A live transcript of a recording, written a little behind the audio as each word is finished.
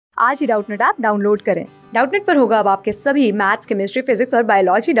आज ही Doubtnut app download करें। डाउटनट पर होगा अब आपके सभी मैथ्स, केमिस्ट्री, फिजिक्स और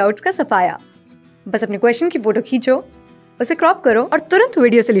बायोलॉजी डाउट्स का सफाया। बस अपने क्वेश्चन की फोटो खींचो, उसे क्रॉप करो और तुरंत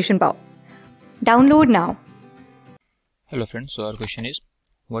वीडियो सोल्यूशन पाओ। Download now. Hello friends, so our question is,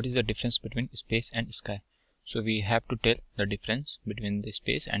 what is the difference between space and sky? So we have to tell the difference between the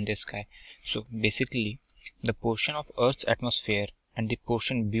space and the sky. So basically the portion of Earth's atmosphere and the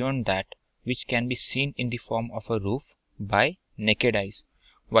portion beyond that which can be seen in the form of a roof by naked eyes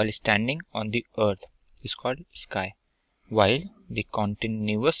while standing on the Earth is called sky, while the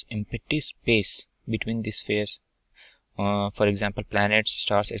continuous empty space between the spheres, for example planets,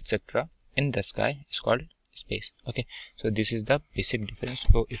 stars, etc. in the sky is called space. Okay, so this is the basic difference.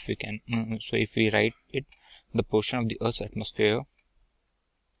 So if we can so if we write it, the portion of the Earth's atmosphere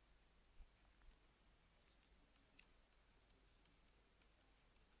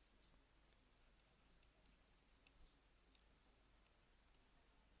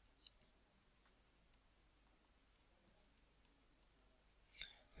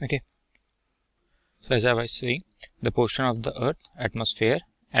okay, so as I was saying, the portion of the Earth atmosphere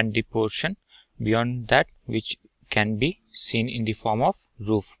and the portion beyond that which can be seen in the form of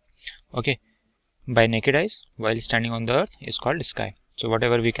roof, okay, by naked eyes while standing on the Earth is called sky. So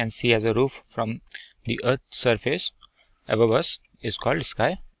whatever we can see as a roof from the Earth's surface above us is called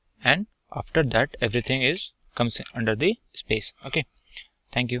sky, and after that everything is comes under the space. Okay,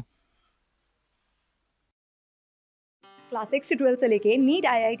 thank you. Class 6 से 12 से लेके NEET,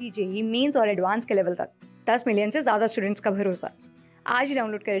 IIT JEE mains और advance के level तक 10 million से ज्यादा students का भरोसा। आज ही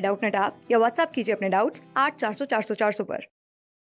डाउनलोड करें डाउटनट ऐप या व्हाट्सएप कीजिए अपने डाउट्स 8400 400 400 पर।